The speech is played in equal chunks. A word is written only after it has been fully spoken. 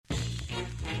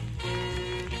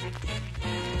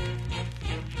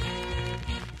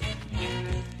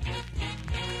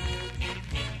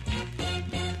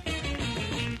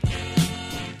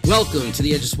Welcome to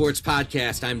the Edge of Sports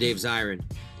podcast. I'm Dave Zirin.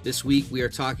 This week we are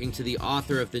talking to the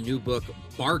author of the new book,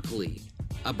 Barkley,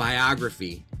 a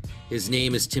biography. His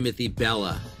name is Timothy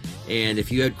Bella. And if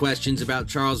you had questions about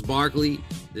Charles Barkley,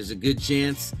 there's a good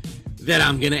chance that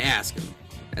I'm going to ask him,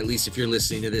 at least if you're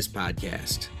listening to this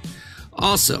podcast.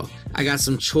 Also, I got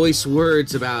some choice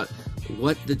words about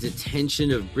what the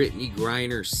detention of Brittney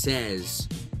Griner says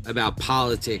about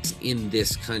politics in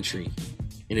this country.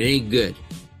 And it ain't good.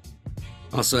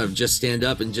 Also have Just Stand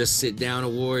Up and Just Sit Down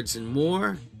awards and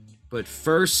more. But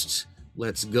first,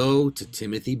 let's go to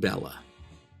Timothy Bella.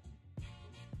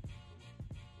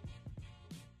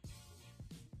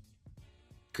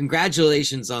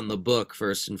 Congratulations on the book,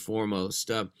 first and foremost.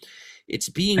 It's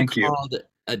being called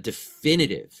a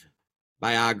definitive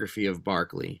biography of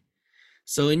Barkley.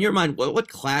 So in your mind, what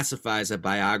classifies a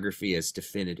biography as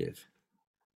definitive?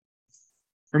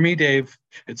 For me, Dave,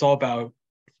 it's all about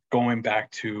going back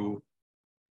to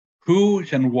who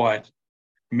and what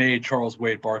made Charles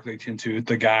Wade Barkley into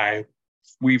the guy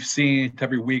we've seen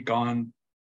every week on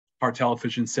our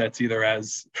television sets, either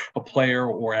as a player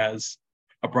or as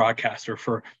a broadcaster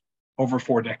for over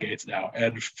 4 decades now.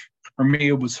 And for me,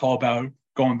 it was all about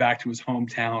going back to his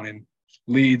hometown in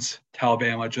Leeds,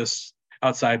 Alabama, just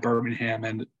outside Birmingham,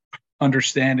 and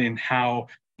understanding how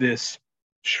this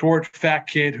short, fat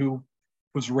kid who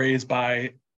was raised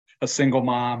by a single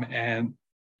mom and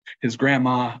his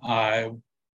grandma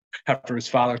after his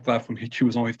father left when he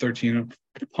was only 13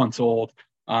 months old,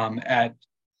 at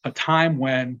a time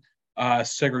when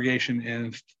segregation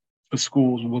in the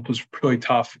schools was really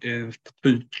tough in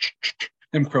the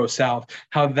Jim Crow South,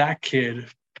 how that kid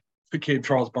became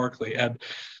Charles Barkley. And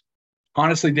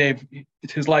honestly, Dave,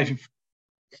 his life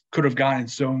could have gone in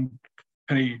so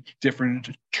many different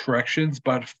directions,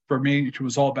 but for me, it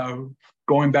was all about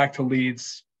going back to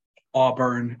Leeds,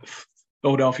 Auburn,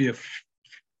 Philadelphia,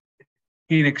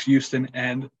 Phoenix, Houston,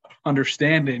 and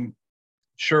understanding,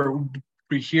 sure,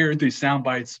 we hear these sound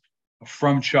bites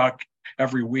from Chuck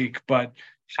every week, but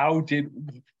how did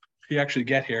he actually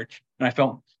get here? And I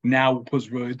felt now was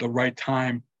really the right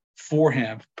time for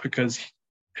him because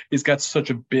he's got such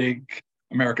a big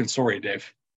American story,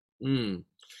 Dave. You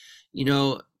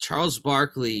know, Charles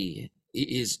Barkley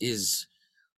is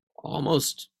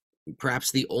almost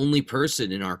perhaps the only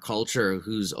person in our culture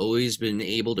who's always been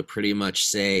able to pretty much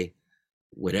say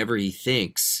whatever he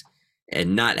thinks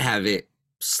and not have it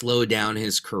slow down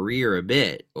his career a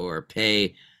bit or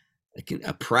pay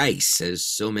a price, as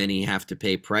so many have to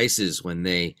pay prices when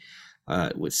they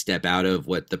would step out of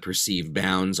what the perceived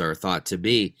bounds are thought to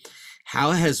be.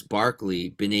 How has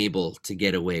Barkley been able to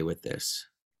get away with this?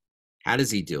 How does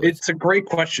he do it? It's a great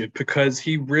question because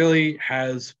he really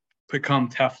has become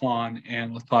Teflon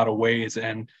in a lot of ways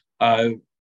and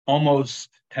almost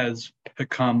has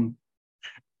become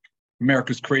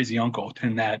America's crazy uncle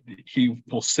in that he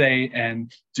will say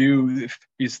and do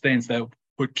these things that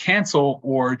would cancel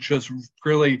or just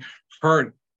really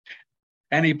hurt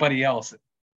anybody else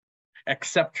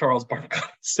except Charles Barkley.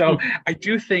 So I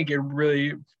do think it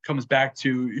really comes back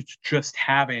to just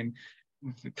having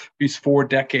these 4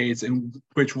 decades in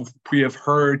which we have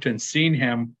heard and seen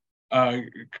him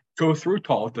go through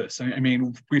all of this. I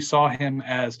mean, we saw him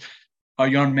as a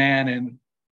young man in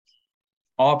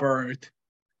Auburn,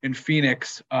 in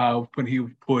Phoenix, when he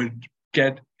would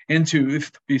get into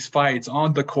these fights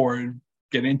on the court,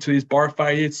 get into these bar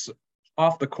fights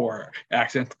off the court,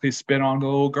 accidentally spit on the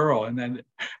little girl. And then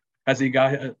as he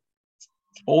got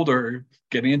older,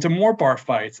 getting into more bar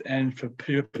fights and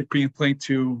being played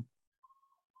to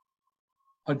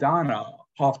Adana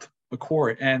off the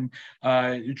court and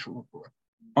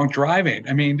on driving.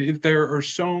 I mean, there are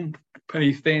so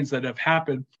many things that have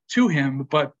happened to him,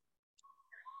 but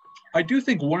I do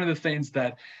think one of the things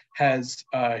that has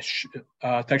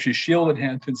actually shielded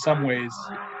him in some ways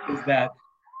is that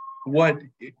when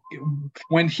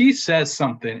he says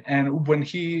something and when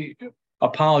he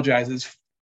apologizes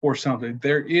for something,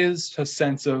 there is a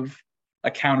sense of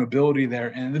accountability there,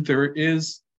 and there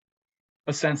is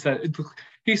a sense that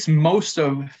most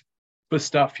of the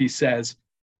stuff he says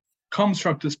comes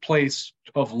from this place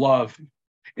of love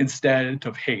instead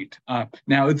of hate.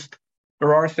 Now,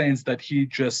 there are things that he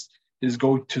just is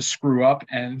going to screw up,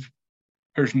 and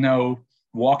there's no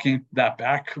walking that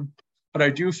back. But I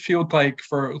do feel like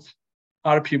for a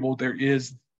lot of people, there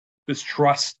is this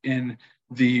trust in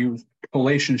the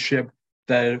relationship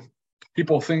that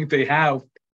people think they have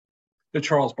to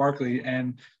Charles Barkley,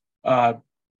 and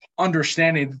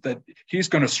understanding that he's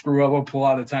going to screw up a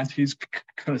lot of times. He's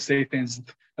going to say things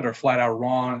that are flat out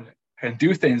wrong and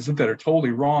do things that are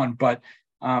totally wrong. But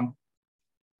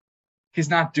he's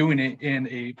not doing it in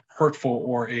a hurtful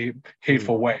or a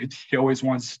hateful way. He always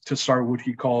wants to start what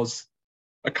he calls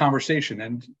a conversation,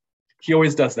 and he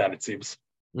always does that, it seems.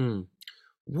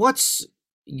 What's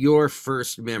your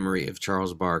first memory of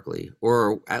Charles Barkley,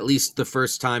 or at least the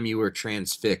first time you were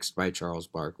transfixed by Charles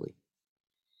Barkley?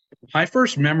 My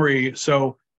first memory,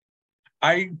 so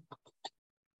I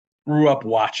grew up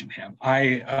watching him.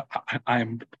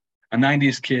 I'm a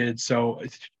 90s kid, so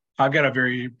I've got a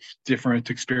very different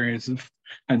experience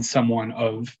than someone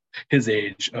of his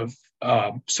age.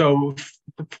 So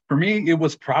for me, it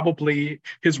was probably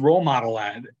his role model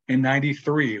ad in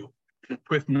 '93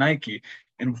 with Nike,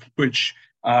 in which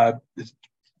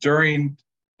during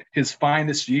his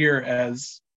finest year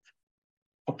as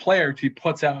a player, he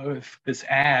puts out this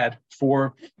ad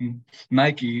for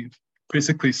Nike,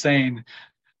 basically saying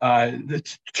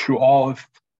to all of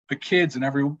the kids and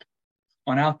everyone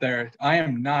out there, I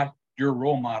am not your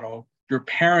role model. Your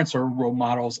parents are role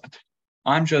models.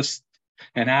 I'm just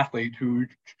an athlete who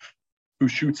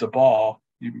shoots a ball.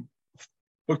 You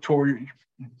look toward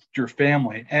your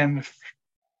family. And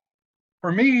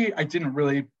for me, I didn't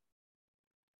really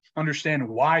understand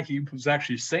why he was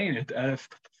actually saying it at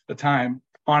the time.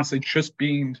 Honestly, just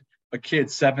being a kid,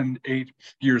 7, 8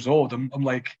 years old, I'm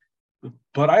like,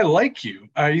 but I like you.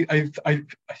 I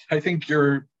think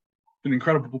you're an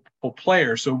incredible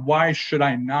player. So why should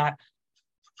I not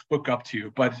look up to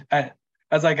you? But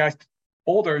as I got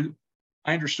older,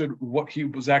 I understood what he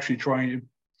was actually trying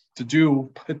to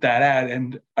do with that ad,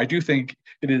 and I do think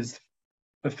it is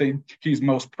the thing he's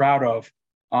most proud of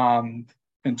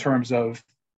in terms of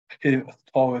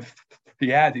all of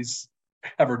the ad he's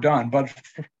ever done. But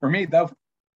for me, that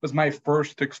was my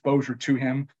first exposure to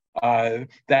him. That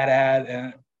ad,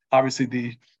 and obviously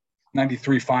the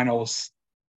 '93 finals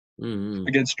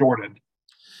against Jordan.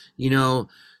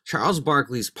 Charles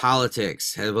Barkley's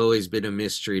politics have always been a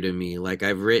mystery to me. Like,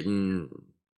 I've written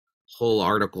whole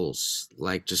articles,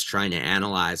 like, just trying to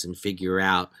analyze and figure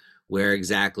out where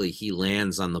exactly he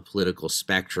lands on the political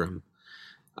spectrum,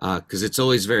 because it's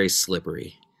always very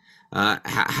slippery.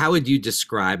 How would you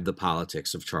describe the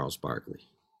politics of Charles Barkley?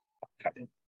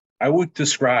 I would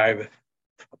describe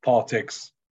the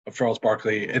politics of Charles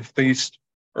Barkley, at least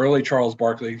early Charles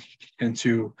Barkley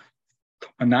into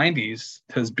the '90s,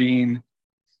 has been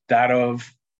that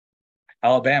of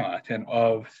Alabama and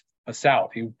of the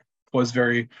South. He was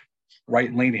very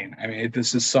right-leaning. I mean,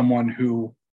 this is someone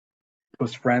who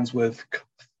was friends with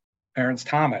Clarence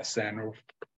Thomas and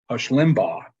Rush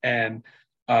Limbaugh, and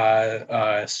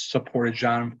supported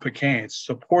John McCain,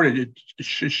 supported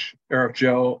Sheriff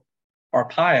Joe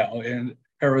Arpaio in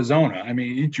Arizona. I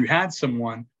mean, you had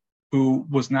someone who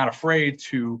was not afraid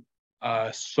to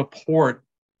support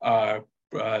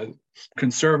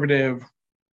conservative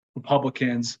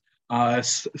Republicans,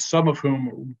 some of whom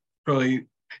were really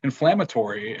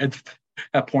inflammatory at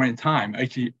that point in time.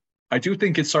 I do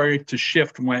think it started to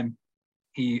shift when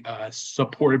he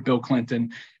supported Bill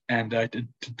Clinton and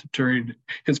during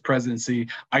his presidency.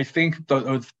 I think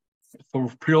the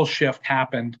real shift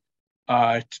happened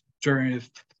during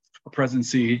the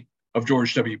presidency of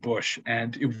George W. Bush.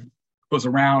 And it was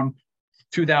around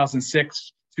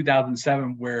 2006,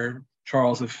 2007, where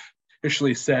Charles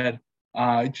officially said,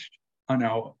 I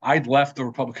know, I'd left the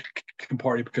Republican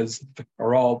Party because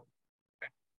they're all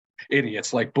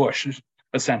idiots like Bush,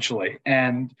 essentially.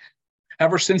 And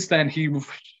ever since then, he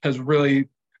has really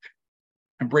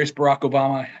embraced Barack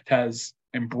Obama, has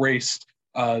embraced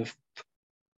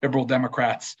liberal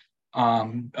Democrats.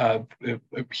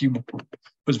 He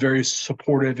was very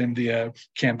supportive in the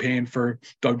campaign for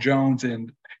Doug Jones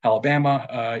in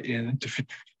Alabama, in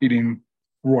defeating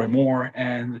Roy Moore,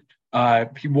 and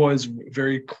he was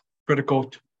very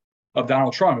critical of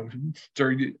Donald Trump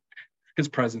during his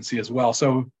presidency as well.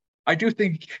 So I do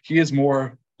think he is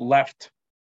more left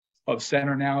of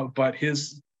center now, but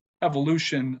his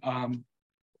evolution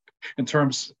in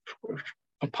terms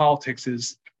of politics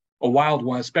is a wild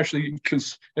one, especially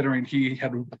considering he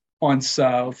had once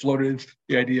floated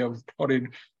the idea of voting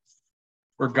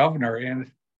for governor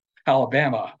in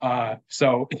Alabama.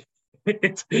 So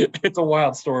it's a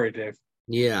wild story, Dave.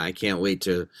 Yeah, I can't wait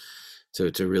to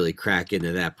really crack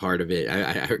into that part of it.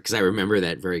 Because I remember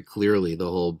that very clearly. The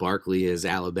whole Barkley is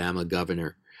Alabama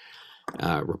governor,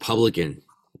 Republican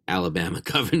Alabama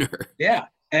governor. Yeah,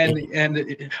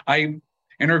 and I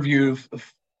interviewed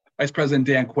Vice President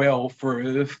Dan Quayle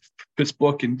for this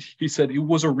book, and he said it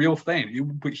was a real thing.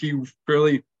 He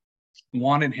really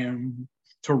wanted him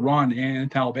to run in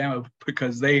Alabama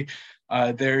because there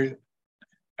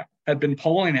had been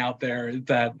polling out there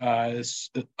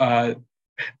that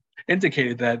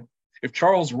indicated that if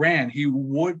Charles ran, he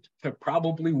would have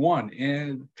probably won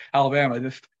in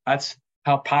Alabama. That's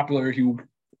how popular he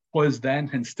was then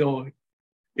and still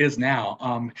is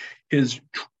now. His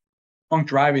drunk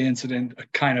driving incident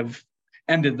kind of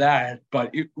ended that,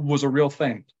 but it was a real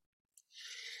thing.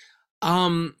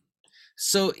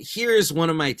 So here's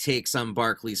one of my takes on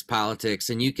Barkley's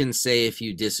politics, and you can say if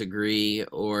you disagree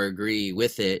or agree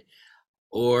with it,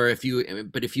 or if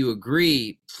you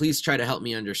agree, please try to help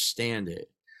me understand it.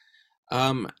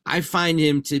 I find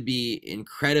him to be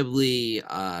incredibly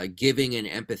giving and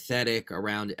empathetic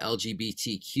around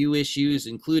LGBTQ issues,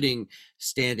 including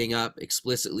standing up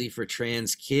explicitly for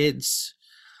trans kids,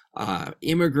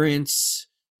 immigrants,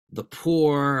 the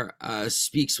poor,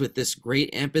 speaks with this great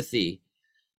empathy.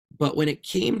 But when it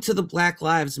came to the Black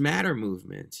Lives Matter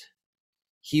movement,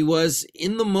 he was,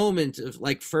 in the moment of,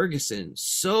 like Ferguson,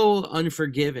 so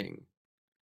unforgiving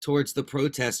towards the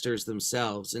protesters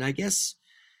themselves. And I guess,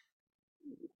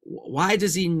 why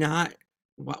does he,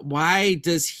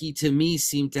 to me,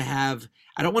 seem to have,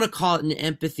 I don't want to call it an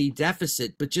empathy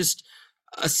deficit, but just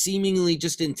a seemingly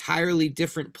just entirely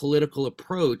different political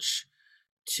approach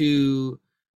to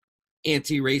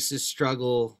anti-racist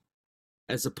struggle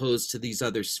as opposed to these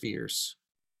other spheres?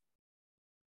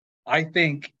 I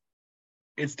think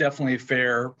it's definitely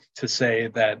fair to say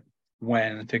that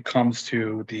when it comes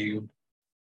to the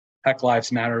Black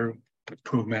Lives Matter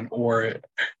movement or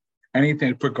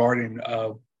anything regarding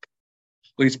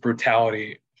police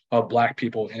brutality of Black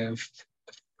people in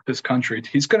this country,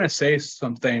 he's going to say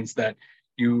some things that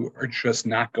you are just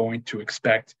not going to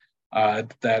expect,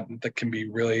 that can be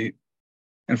really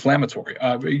inflammatory.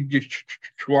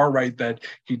 You are right that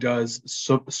he does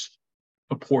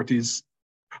support these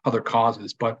other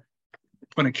causes, but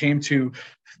when it came to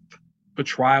the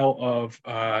trial of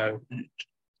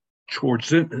George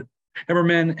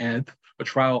Zimmerman and the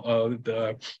trial of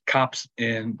the cops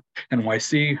in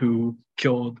NYC who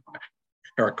killed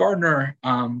Eric Gardner,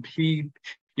 he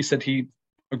said he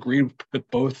agreed with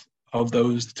both of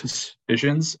those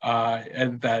decisions,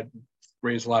 and that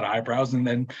raised a lot of eyebrows. And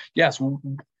then, yes,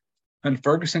 when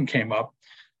Ferguson came up,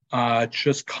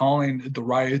 just calling the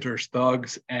rioters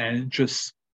thugs and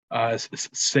just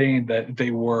saying that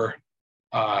they were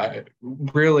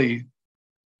really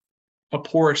a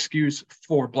poor excuse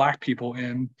for Black people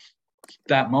in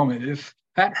that moment. If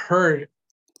that hurt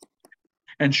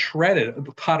and shredded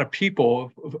a lot of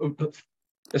people,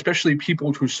 especially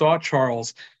people who saw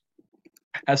Charles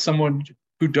as someone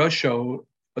who does show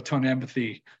a ton of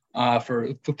empathy for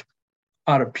a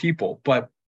lot of people. But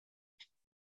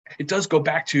it does go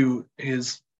back to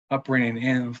his upbringing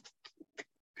in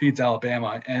Leeds,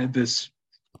 Alabama, and this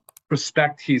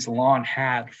respect he's long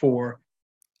had for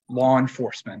law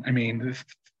enforcement. I mean,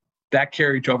 that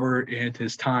carried over into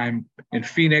his time in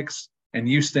Phoenix and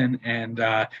Houston, and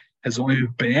has only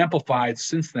been amplified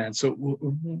since then. So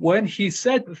when he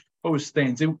said those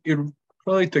things, it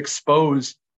really to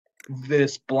expose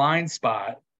this blind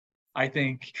spot I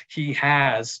think he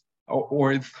has,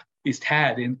 or he's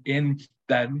had in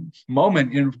that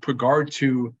moment in regard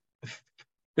to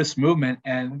this movement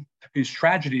and these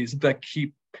tragedies that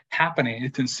keep happening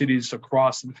in cities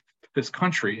across this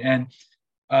country. And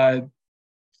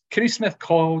Kenny Smith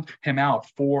called him out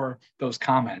for those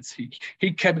comments.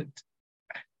 He kept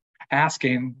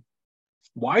asking,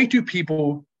 why do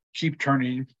people keep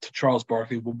turning to Charles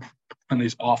Barkley when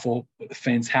these awful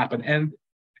things happen? And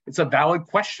it's a valid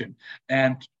question.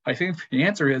 And I think the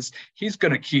answer is he's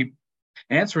going to keep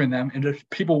answering them. And if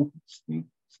people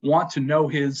want to know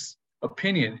his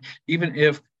opinion, even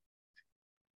if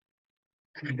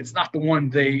it's not the one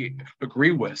they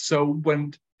agree with. So when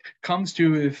it comes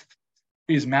to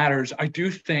these matters, I do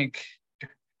think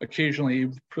occasionally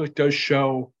it really does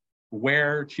show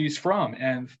where he's from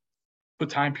and the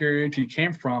time period he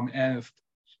came from and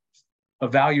the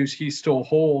values he still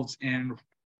holds in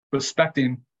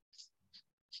respecting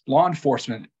law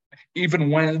enforcement, even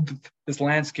when this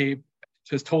landscape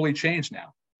has totally changed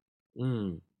now.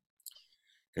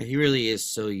 He really is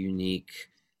so unique.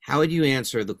 How would you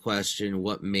answer the question,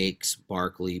 what makes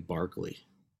Barkley Barkley?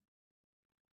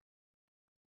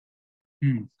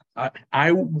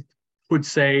 I would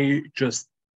say just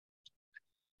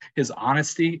his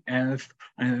honesty and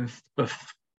the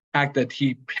fact that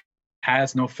he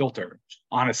has no filter.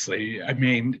 Honestly, I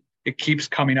mean, it keeps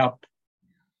coming up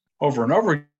over and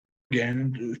over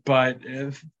again, but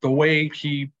the way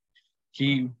he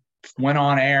went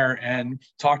on air and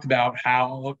talked about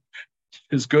how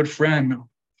his good friend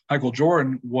Michael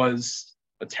Jordan was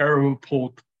a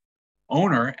terrible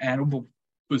owner and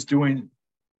was doing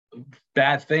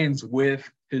bad things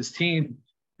with his team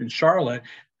in Charlotte,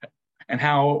 and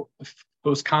how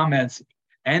those comments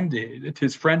ended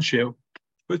his friendship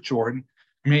with Jordan.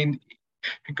 I mean,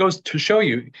 it goes to show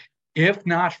you, if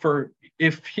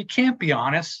he can't be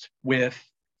honest with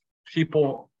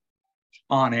people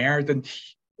on air, then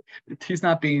he's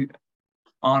not being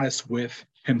honest with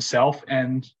himself.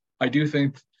 And I do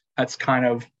think that's kind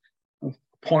of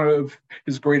one of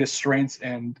his greatest strengths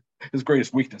and his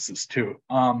greatest weaknesses too.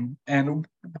 And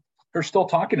they're still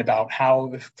talking about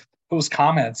how those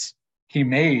comments he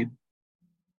made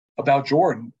about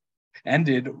Jordan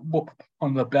ended one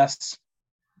of the best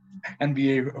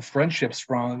NBA friendships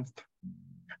from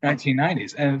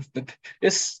 1990s, and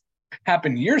this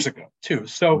happened years ago too.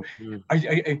 So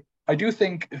I do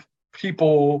think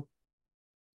people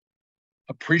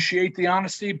appreciate the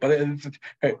honesty, but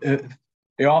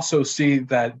they also see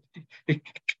that it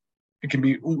can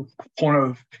be one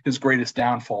of his greatest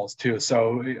downfalls too.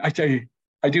 So I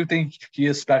do think he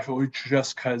is special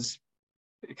just because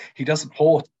he doesn't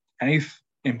hold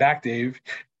anything back, Dave,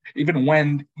 even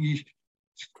when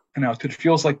it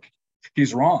feels like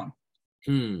he's wrong.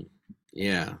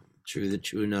 Yeah, true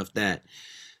enough that,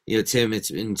 Tim, it's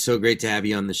been so great to have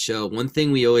you on the show. One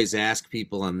thing we always ask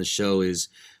people on the show is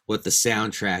what the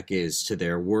soundtrack is to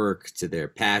their work, to their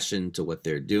passion, to what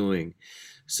they're doing.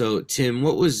 So, Tim,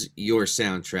 what was your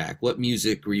soundtrack? What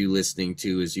music were you listening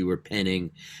to as you were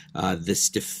penning this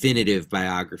definitive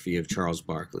biography of Charles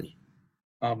Barkley?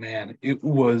 Oh, man, it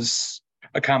was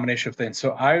a combination of things.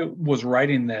 So I was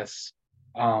writing this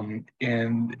and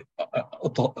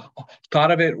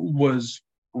thought of it was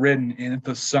written in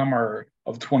the summer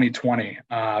of 2020,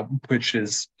 which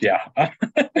is,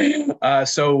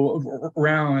 so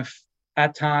around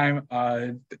that time,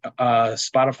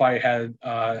 Spotify had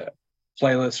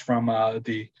playlists from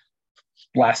the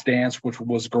Last Dance, which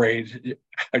was great.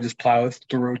 I just plowed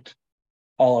through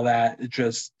all of that.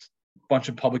 Just a bunch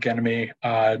of Public Enemy,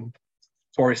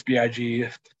 Notorious B.I.G.,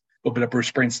 a little bit of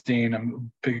Bruce Springsteen. I'm a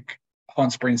big on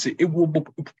Springsteen. It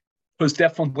was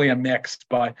definitely a mix,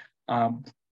 but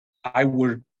I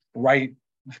would write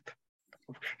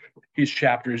these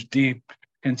chapters deep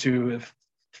into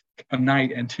a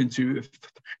night and into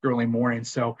early morning.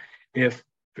 So if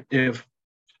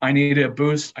I needed a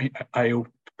boost, I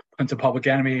went to Public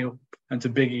Enemy, went to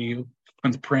Biggie,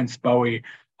 went to Prince, Bowie,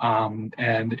 and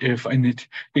if I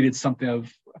needed something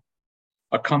of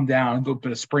a come down, a little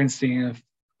bit of Springsteen, a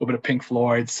little bit of Pink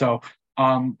Floyd. So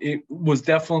it was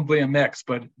definitely a mix,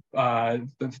 but the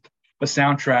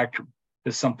soundtrack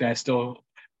is something I still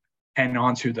hang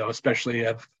on to, though, especially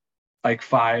at like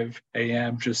 5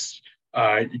 a.m. just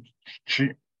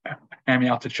jamming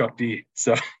out to Chuck D.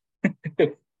 So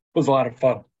it was a lot of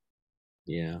fun.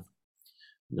 Yeah,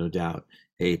 no doubt.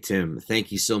 Hey, Tim,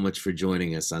 thank you so much for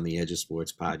joining us on the Edge of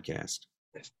Sports podcast.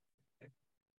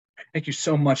 Thank you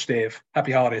so much, Dave.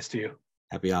 Happy holidays to you.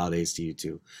 Happy holidays to you,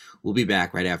 too. We'll be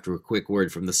back right after a quick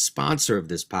word from the sponsor of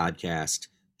this podcast,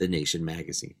 The Nation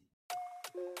Magazine.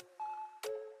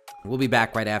 We'll be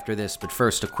back right after this, but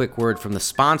first, a quick word from the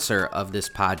sponsor of this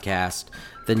podcast,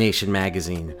 The Nation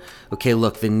Magazine. Okay,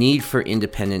 look, the need for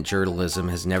independent journalism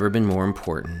has never been more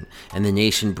important, and The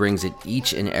Nation brings it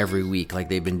each and every week like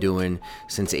they've been doing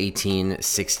since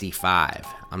 1865.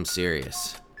 I'm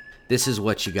serious. This is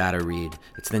what you gotta read.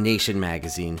 It's The Nation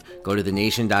Magazine. Go to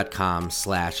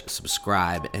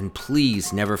thenation.com/subscribe, and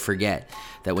please never forget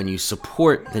that when you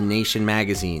support The Nation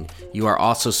Magazine, you are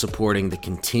also supporting the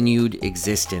continued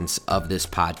existence of this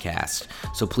podcast.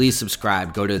 So please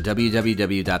subscribe. Go to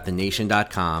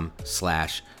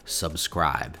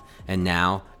www.thenation.com/subscribe. And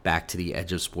now, back to the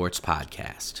Edge of Sports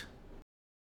podcast.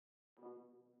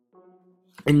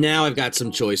 And now I've got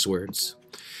some choice words.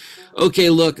 Okay,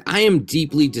 look, I am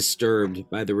deeply disturbed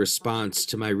by the response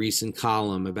to my recent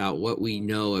column about what we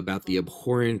know about the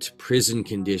abhorrent prison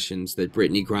conditions that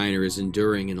Brittany Griner is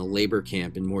enduring in a labor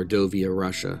camp in Mordovia,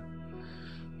 Russia.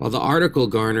 While the article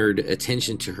garnered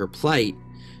attention to her plight,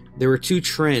 there were two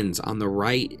trends on the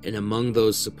right and among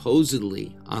those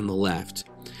supposedly on the left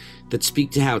that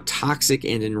speak to how toxic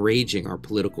and enraging our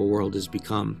political world has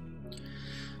become.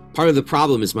 Part of the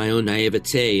problem is my own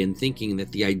naivete in thinking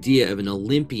that the idea of an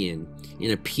Olympian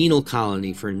in a penal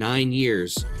colony for 9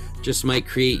 years just might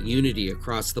create unity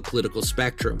across the political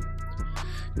spectrum.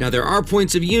 Now, there are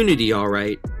points of unity, all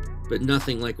right, but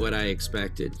nothing like what I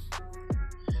expected.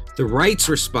 The right's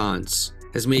response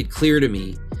has made clear to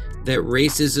me that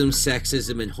racism,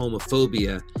 sexism, and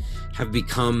homophobia have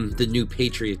become the new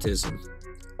patriotism.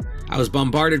 I was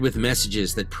bombarded with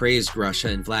messages that praised Russia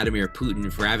and Vladimir Putin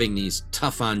for having these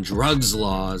tough-on-drugs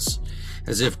laws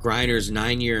as if Griner's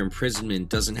 9-year imprisonment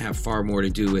doesn't have far more to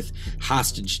do with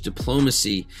hostage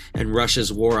diplomacy and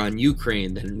Russia's war on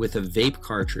Ukraine than with a vape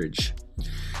cartridge.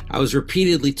 I was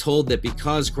repeatedly told that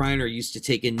because Griner used to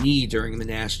take a knee during the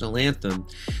national anthem,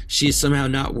 she is somehow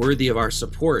not worthy of our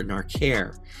support and our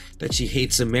care, that she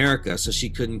hates America, so she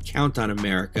couldn't count on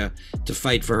America to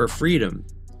fight for her freedom.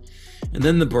 And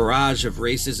then the barrage of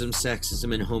racism,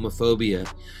 sexism, and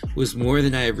homophobia was more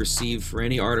than I have received for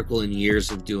any article in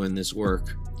years of doing this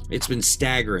work. It's been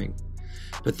staggering.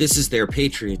 But this is their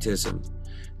patriotism,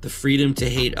 the freedom to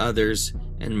hate others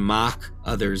and mock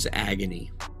others'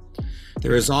 agony.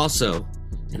 There is also,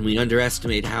 and we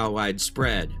underestimate how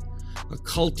widespread, a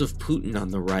cult of Putin on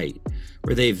the right,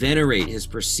 where they venerate his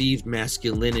perceived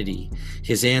masculinity,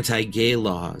 his anti-gay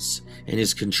laws, and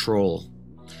his control.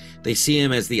 They see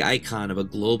him as the icon of a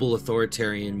global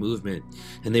authoritarian movement,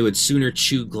 and they would sooner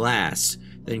chew glass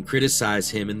than criticize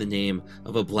him in the name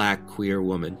of a black queer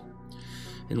woman.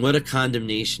 And what a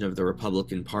condemnation of the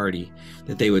Republican Party,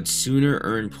 that they would sooner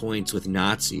earn points with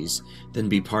Nazis than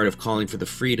be part of calling for the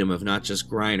freedom of not just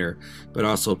Griner, but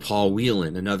also Paul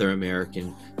Whelan, another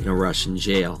American in a Russian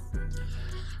jail.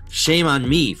 Shame on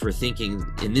me for thinking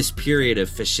in this period of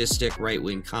fascistic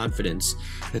right-wing confidence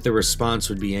that the response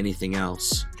would be anything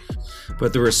else.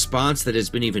 But the response that has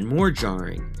been even more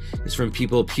jarring is from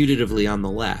people putatively on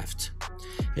the left.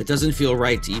 It doesn't feel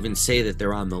right to even say that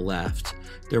they're on the left.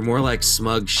 They're more like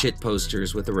smug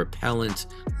shitposters with a repellent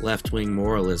left-wing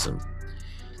moralism.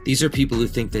 These are people who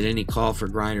think that any call for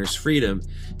Griner's freedom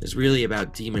is really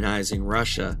about demonizing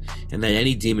Russia, and that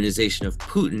any demonization of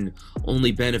Putin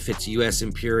only benefits US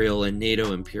imperial and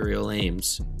NATO imperial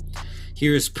aims.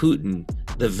 Here is Putin,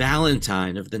 the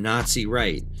Valentine of the Nazi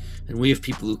right, and we have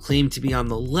people who claim to be on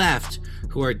the left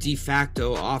who are de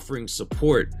facto offering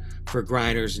support for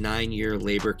Griner's 9-year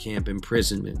labor camp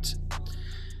imprisonment.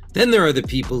 Then there are the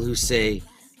people who say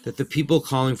that the people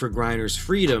calling for Griner's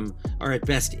freedom are at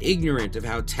best ignorant of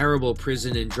how terrible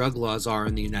prison and drug laws are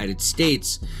in the United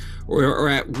States, or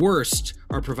at worst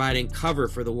are providing cover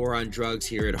for the war on drugs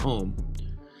here at home.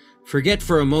 Forget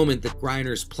for a moment that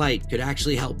Griner's plight could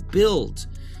actually help build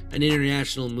an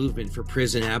international movement for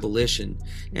prison abolition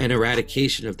and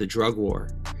eradication of the drug war.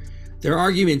 Their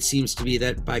argument seems to be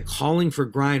that by calling for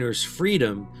Griner's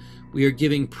freedom, we are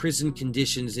giving prison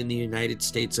conditions in the United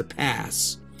States a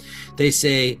pass. They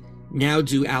say, now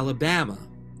do Alabama,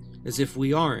 as if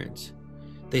we aren't.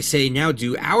 They say, now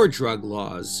do our drug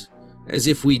laws, as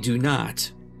if we do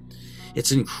not.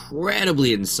 It's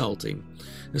incredibly insulting,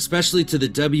 especially to the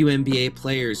WNBA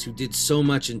players who did so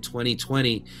much in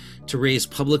 2020 to raise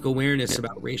public awareness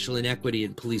about racial inequity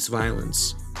and police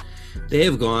violence. They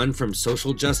have gone from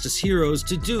social justice heroes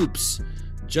to dupes,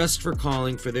 just for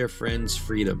calling for their friends'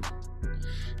 freedom.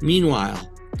 Meanwhile,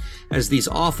 as these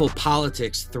awful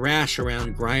politics thrash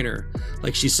around Griner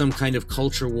like she's some kind of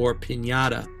culture war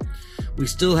piñata, we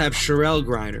still have Cherelle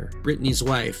Griner, Britney's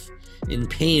wife, in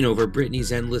pain over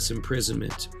Britney's endless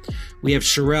imprisonment. We have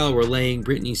Cherelle relaying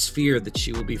Britney's fear that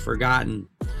she will be forgotten.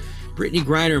 Britney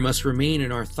Griner must remain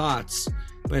in our thoughts,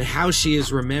 but how she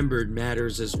is remembered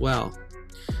matters as well.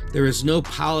 There is no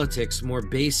politics more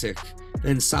basic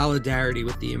than solidarity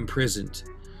with the imprisoned.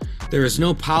 There is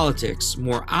no politics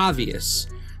more obvious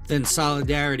than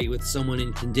solidarity with someone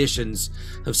in conditions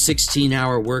of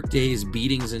 16-hour workdays,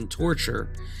 beatings, and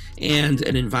torture, and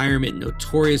an environment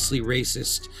notoriously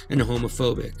racist and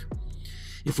homophobic.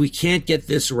 If we can't get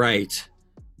this right,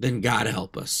 then God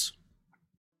help us.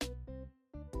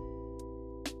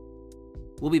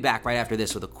 We'll be back right after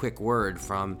this with a quick word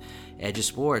from Edge of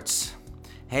Sports.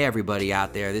 Hey everybody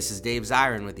out there, this is Dave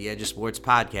Zirin with the Edge of Sports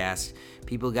podcast.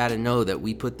 People got to know that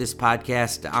we put this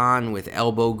podcast on with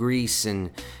elbow grease and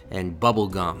bubble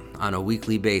gum on a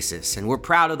weekly basis. And we're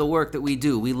proud of the work that we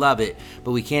do. We love it,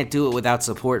 but we can't do it without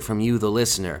support from you, the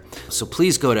listener. So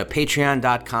please go to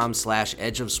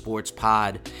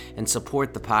patreon.com/edgeofsportspod and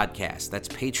support the podcast. That's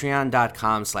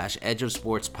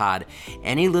patreon.com/edgeofsportspod.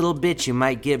 Any little bit you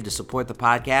might give to support the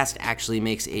podcast actually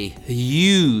makes a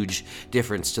huge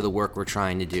difference to the work we're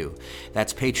trying to do.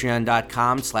 That's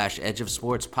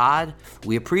patreon.com/edgeofsportspod.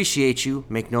 We appreciate you.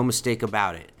 Make no mistake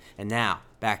about it. And now,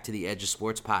 back to the Edge of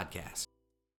Sports podcast.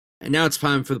 And now it's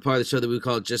time for the part of the show that we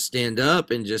call Just Stand Up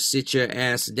and Just Sit Your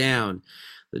Ass Down.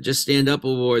 The Just Stand Up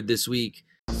award this week,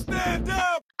 stand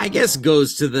up, I guess,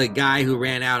 goes to the guy who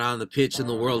ran out on the pitch in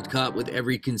the World Cup with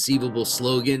every conceivable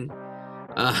slogan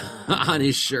on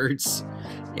his shirts,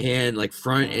 and like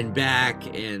front and back,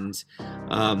 and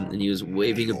he was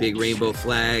waving a big rainbow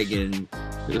flag, and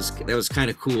that was kind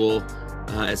of cool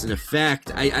as an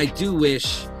effect. I do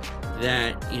wish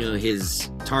that his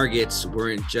targets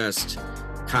weren't just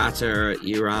Qatar,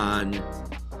 Iran,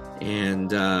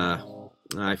 and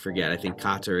I forget. I think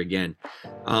Qatar again.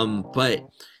 But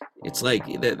it's like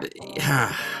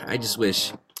I just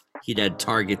wish he'd had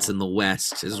targets in the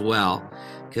West as well,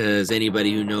 because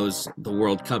anybody who knows the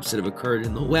World Cups that have occurred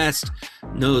in the West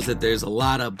knows that there's a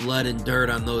lot of blood and dirt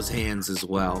on those hands as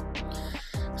well.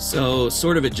 So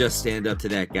sort of a just stand up to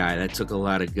that guy. That took a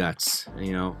lot of guts.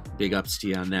 Big ups to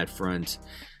you on that front.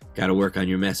 Got to work on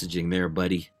your messaging there,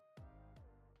 buddy.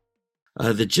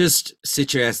 The Just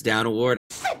Sit Your Ass Down award.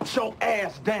 Sit your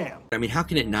ass down. I mean, how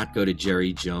can it not go to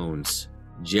Jerry Jones?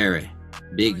 Jerry.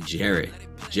 Big Jerry.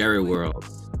 Jerry World.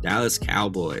 Dallas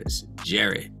Cowboys.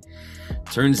 Jerry.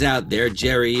 Turns out there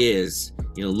Jerry is,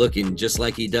 looking just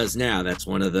like he does now. That's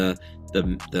one of the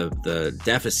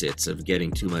deficits of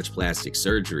getting too much plastic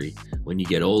surgery. When you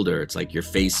get older, it's like your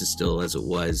face is still as it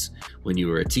was when you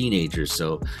were a teenager.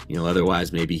 So,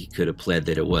 otherwise maybe he could have pled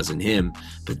that it wasn't him.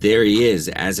 But there he is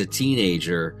as a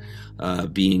teenager,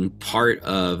 being part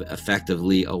of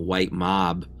effectively a white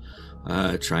mob,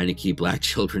 trying to keep black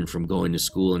children from going to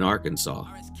school in Arkansas.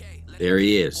 There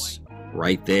he is,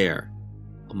 right there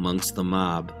amongst the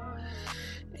mob.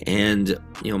 And,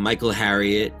 Michael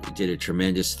Harriot did a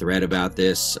tremendous thread about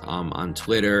this on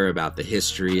Twitter, about the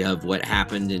history of what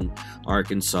happened in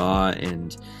Arkansas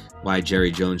and why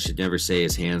Jerry Jones should never say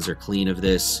his hands are clean of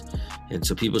this. And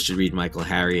so people should read Michael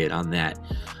Harriot on that.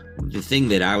 The thing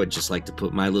that I would just like to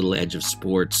put my little Edge of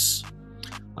Sports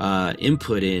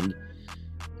input in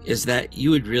is that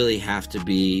you would really have to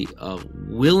be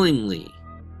willingly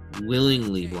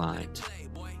blind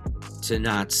to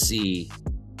not see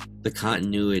the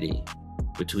continuity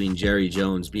between Jerry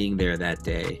Jones being there that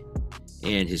day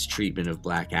and his treatment of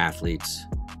black athletes,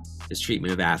 his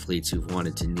treatment of athletes who've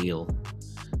wanted to kneel,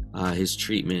 his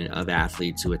treatment of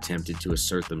athletes who attempted to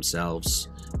assert themselves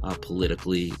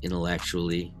politically,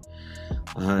 intellectually.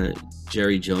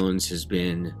 Jerry Jones has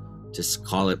been, to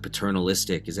call it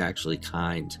paternalistic is actually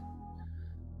kind.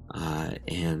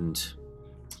 And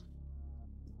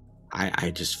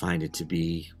I just find it to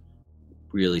be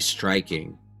really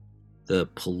striking, the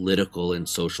political and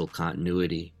social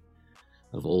continuity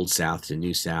of Old South to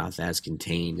New South as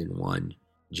contained in one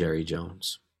Jerry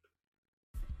Jones.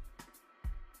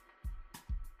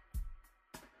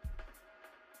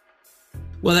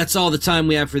 Well, that's all the time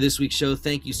we have for this week's show.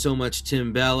 Thank you so much,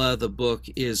 Tim Bella. The book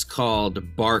is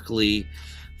called Barkley.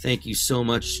 Thank you so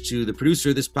much to the producer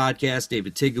of this podcast,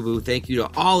 David Tigaboo. Thank you to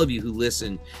all of you who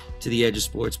listen to the Edge of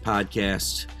Sports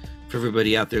podcast. For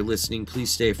everybody out there listening, please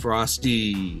stay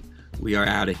frosty. We are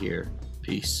out of here.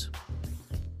 Peace.